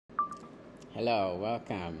Hello,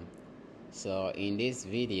 welcome. So in this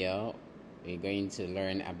video, we're going to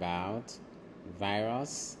learn about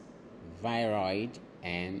virus, viroid,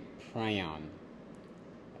 and prion.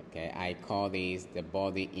 Okay, I call these the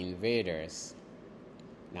body invaders.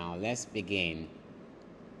 Now let's begin.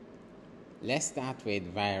 Let's start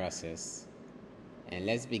with viruses. And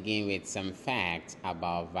let's begin with some facts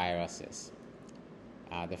about viruses.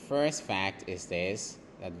 The first fact is this,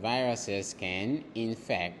 that viruses can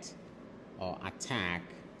infect or attack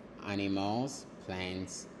animals,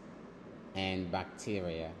 plants, and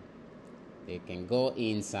bacteria. They can go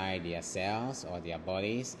inside their cells or their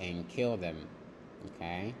bodies and kill them.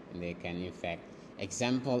 Okay, and they can infect.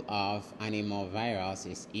 Example of animal virus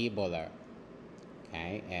is Ebola.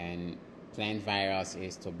 Okay, and plant virus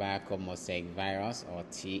is tobacco mosaic virus or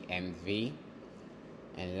TMV.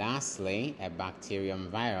 And lastly, a bacterium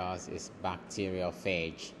virus is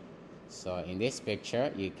bacteriophage. So in this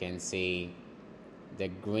picture, you can see the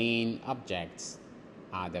green objects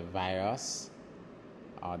are the virus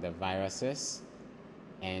or the viruses,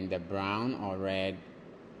 and the brown or red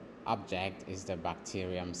object is the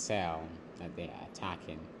bacterium cell that they are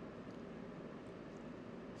attacking.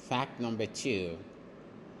 Fact number 2,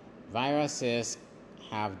 viruses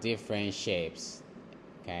have different shapes.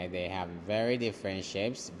 Okay, they have very different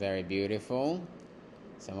shapes, very beautiful.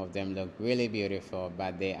 Some of them look really beautiful,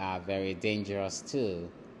 but they are very dangerous too.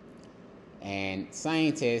 And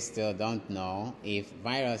scientists still don't know if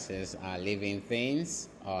viruses are living things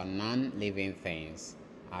or non-living things.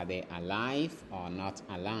 Are they alive or not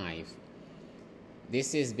alive?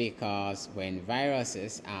 This is because when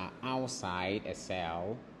viruses are outside a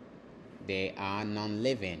cell, they are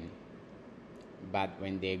non-living. But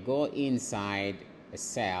when they go inside a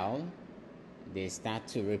cell, they start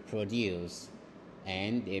to reproduce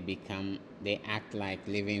and they act like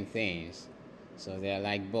living things. So they're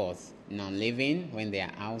like both non-living when they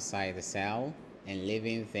are outside the cell and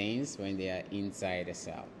living things when they are inside the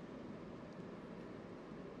cell.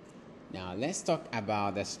 Now let's talk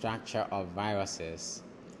about the structure of viruses.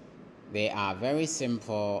 They are very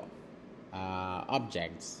simple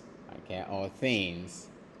objects, okay, or things.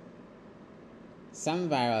 Some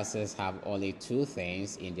viruses have only two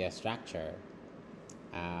things in their structure.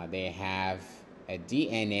 They have a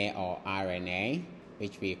DNA or RNA,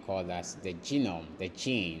 which we call as the genome, the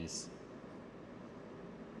genes.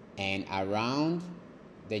 And around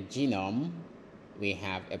the genome, we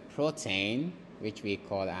have a protein, which we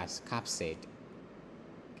call as capsid.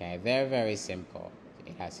 Okay, very, very simple.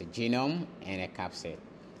 It has a genome and a capsid.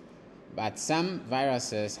 But some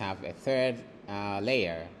viruses have a third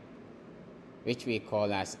layer, which we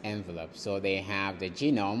call as envelope. So they have the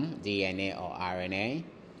genome, DNA or RNA,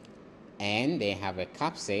 and they have a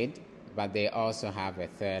capsid, but they also have a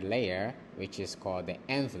third layer, which is called the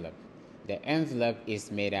envelope. The envelope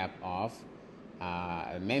is made up of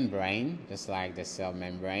a membrane, just like the cell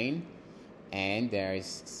membrane, and there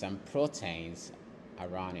is some proteins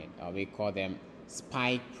around it, or we call them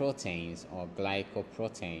spike proteins or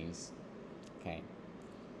glycoproteins. Okay.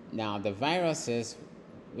 Now the viruses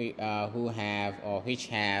which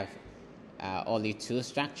have only two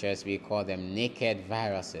structures, we call them naked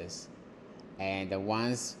viruses. And the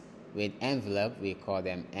ones with envelope, we call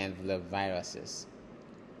them envelope viruses.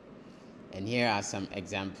 And here are some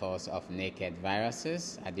examples of naked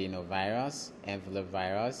viruses: adenovirus, envelope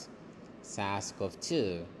virus,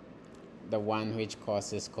 SARS-CoV-2, the one which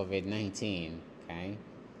causes COVID-19. Okay,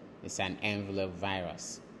 it's an envelope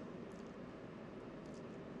virus.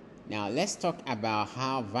 Now let's talk about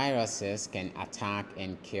how viruses can attack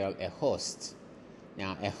and kill a host.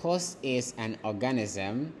 Now a host is an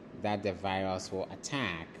organism that the virus will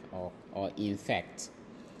attack or infect.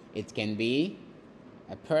 It can be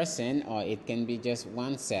a person or it can be just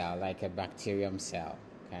one cell, like a bacterium cell.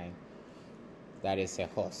 Okay, that is a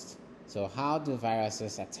host. So how do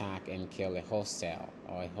viruses attack and kill a host cell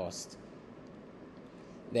or a host?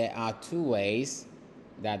 There are two ways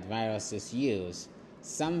that viruses use.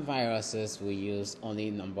 Some viruses will use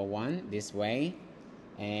only number one, this way,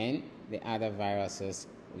 and the other viruses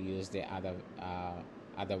will use the other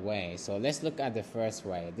way. So let's look at the first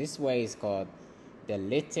way. This way is called the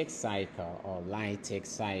lytic cycle or lytic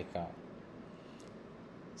cycle.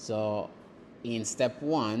 So in step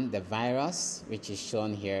 1, the virus, which is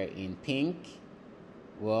shown here in pink,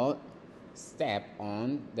 will step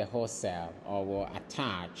on the host cell or will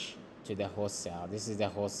attach to the host cell. This is the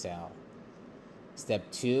host cell.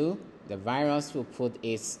 Step 2, the virus will put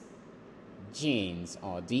its genes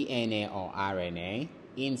or DNA or RNA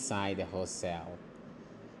inside the host cell.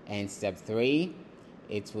 And step 3,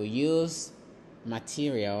 it will use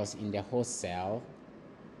materials in the host cell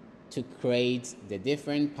to create the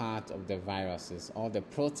different part of the viruses, all the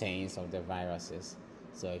proteins of the viruses.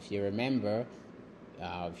 So if you remember,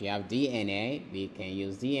 if you have DNA, we can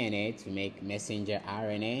use DNA to make messenger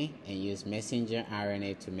RNA and use messenger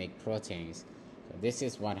RNA to make proteins. So this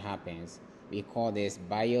is what happens. We call this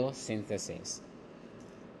biosynthesis.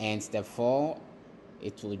 And step 4,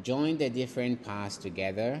 it will join the different parts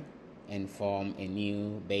together and form a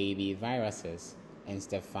new baby viruses. And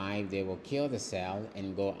step 5, they will kill the cell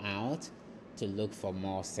and go out to look for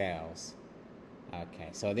more cells. Okay,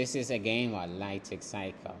 so this is again what lytic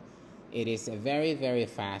cycle. It is a very, very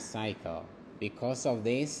fast cycle. Because of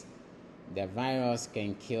this, the virus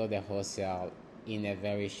can kill the whole cell in a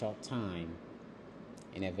very short time.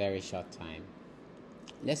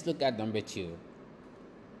 Let's look at number 2.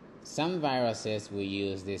 Some viruses will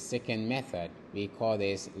use the second method. We call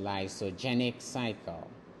this lysogenic cycle.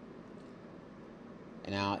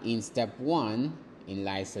 Now, in step 1, in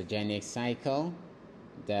lysogenic cycle,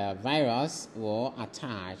 the virus will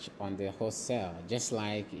attach on the host cell, just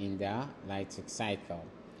like in the lytic cycle.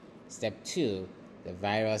 Step 2, the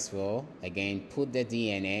virus will again put the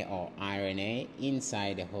DNA or RNA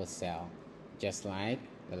inside the host cell, just like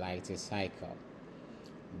the lytic cycle.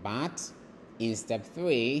 But in step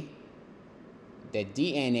 3, the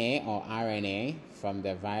DNA or RNA from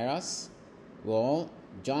the virus will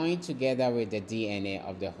join together with the DNA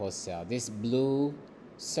of the host cell. This blue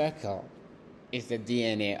circle is the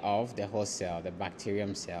DNA of the host cell, the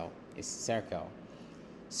bacterium cell is circle.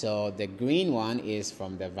 So the green one is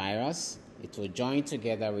from the virus. It will join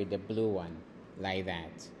together with the blue one, like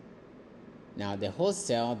that. Now the host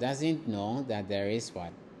cell doesn't know that there is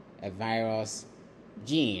what? A virus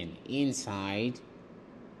gene inside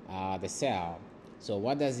the cell. So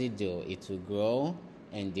what does it do? It will grow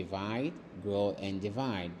and divide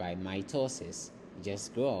by mitosis. It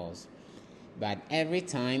just grows. But every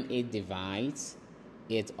time it divides,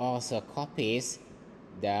 it also copies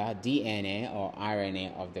the DNA or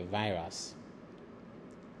RNA of the virus.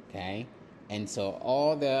 Okay? And so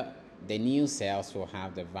all the new cells will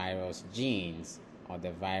have the virus genes or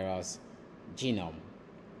the virus genome.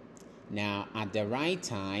 Now, at the right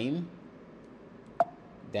time,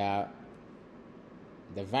 the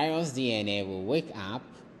virus DNA will wake up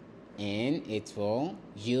and it will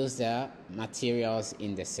use the materials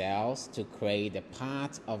in the cells to create the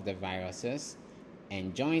part of the viruses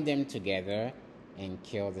and join them together and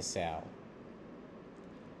kill the cell.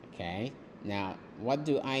 Okay, now what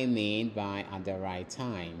do I mean by at the right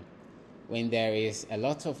time? When there is a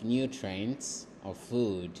lot of nutrients or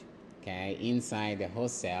food, okay, inside the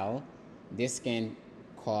host cell, this can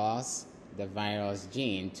cause the virus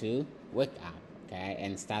gene to wake up, okay,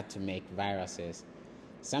 and start to make viruses.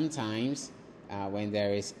 Sometimes when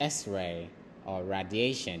there is X-ray or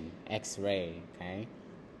radiation, X-ray, okay,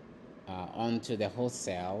 onto the host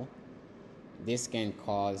cell, this can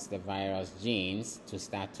cause the virus genes to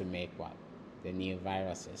start to make what? The new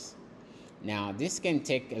viruses. Now, this can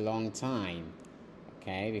take a long time,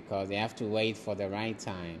 okay, because they have to wait for the right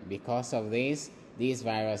time. Because of this, these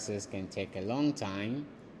viruses can take a long time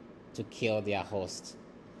to kill their host.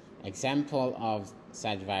 Example of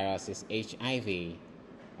such virus is HIV.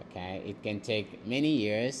 Okay, it can take many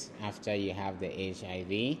years after you have the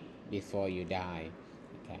HIV before you die.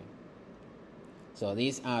 Okay, so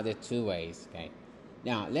these are the 2 ways. Okay,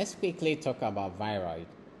 now let's quickly talk about viroid.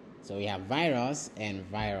 So we have virus and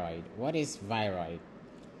viroid. What is viroid?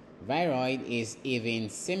 Viroid is even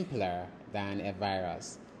simpler than a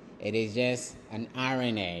virus. It is just an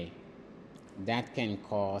RNA that can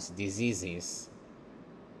cause diseases.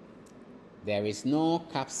 There is no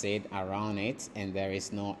capsid around it and there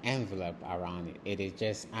is no envelope around it. It is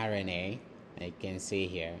just RNA, you can see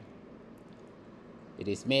here. It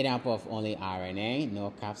is made up of only RNA,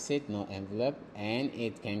 no capsid, no envelope, and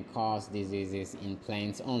it can cause diseases in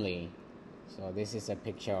plants only. So this is a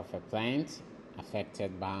picture of a plant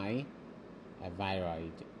affected by a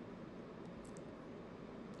viroid.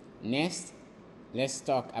 Next, let's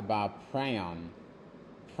talk about prion.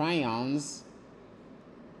 Prions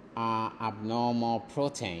are abnormal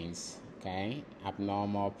proteins, okay?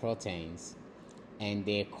 Abnormal proteins. And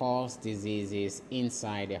they cause diseases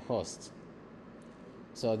inside the host.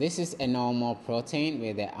 So this is a normal protein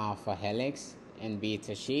with the alpha helix and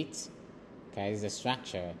beta sheet. Okay, is the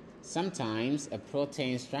structure. Sometimes a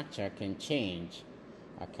protein structure can change,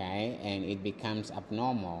 okay, and it becomes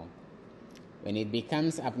abnormal. When it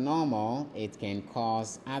becomes abnormal, it can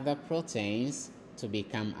cause other proteins to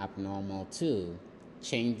become abnormal too,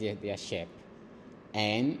 change their shape,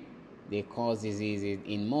 and they cause diseases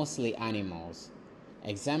in mostly animals.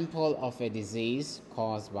 Example of a disease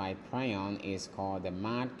caused by prion is called the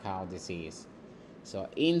mad cow disease. So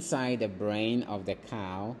inside the brain of the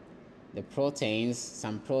cow,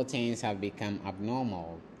 some proteins have become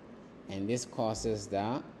abnormal, and this causes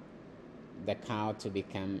the cow to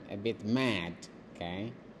become a bit mad,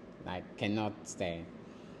 okay, like cannot stay.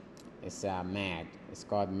 It's mad. It's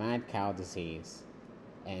called mad cow disease.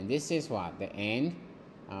 And this is what the end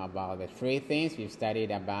about the three things we've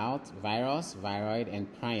studied about: virus, viroid, and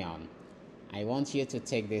prion. I want you to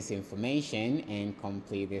take this information and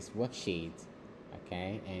complete this worksheet,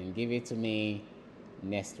 okay, and give it to me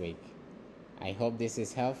next week. I hope this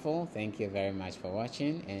is helpful. Thank you very much for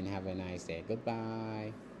watching and have a nice day.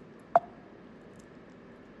 Goodbye.